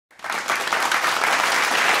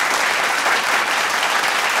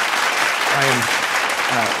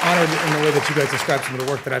honored in the way that you guys described some of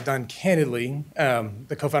the work that I've done candidly.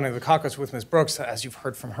 The co-founding of the caucus with Ms. Brooks, as you've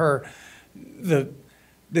heard from her,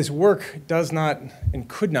 this work does not and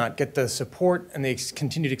could not get the support and the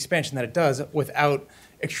continued expansion that it does without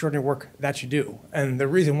extraordinary work that you do. And the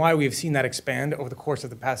reason why we've seen that expand over the course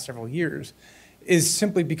of the past several years is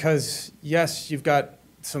simply because, yes, you've got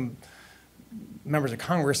some members of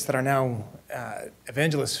Congress that are now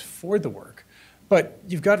evangelists for the work, but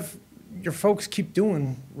you've got your folks keep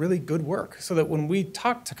doing really good work so that when we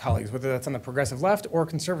talk to colleagues, whether that's on the progressive left or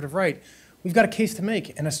conservative right, we've got a case to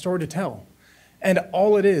make and a story to tell. And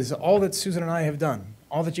all that Susan and I have done,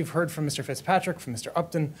 all that you've heard from Mr. Fitzpatrick, from Mr.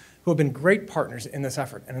 Upton, who have been great partners in this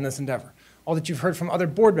effort and in this endeavor, all that you've heard from other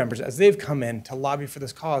board members as they've come in to lobby for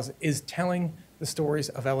this cause is telling the stories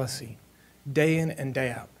of LSC day in and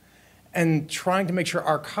day out and trying to make sure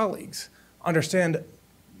our colleagues understand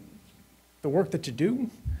the work that you do,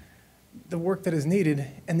 the work that is needed,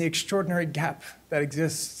 and the extraordinary gap that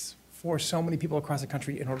exists for so many people across the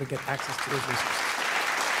country in order to get access to those resources.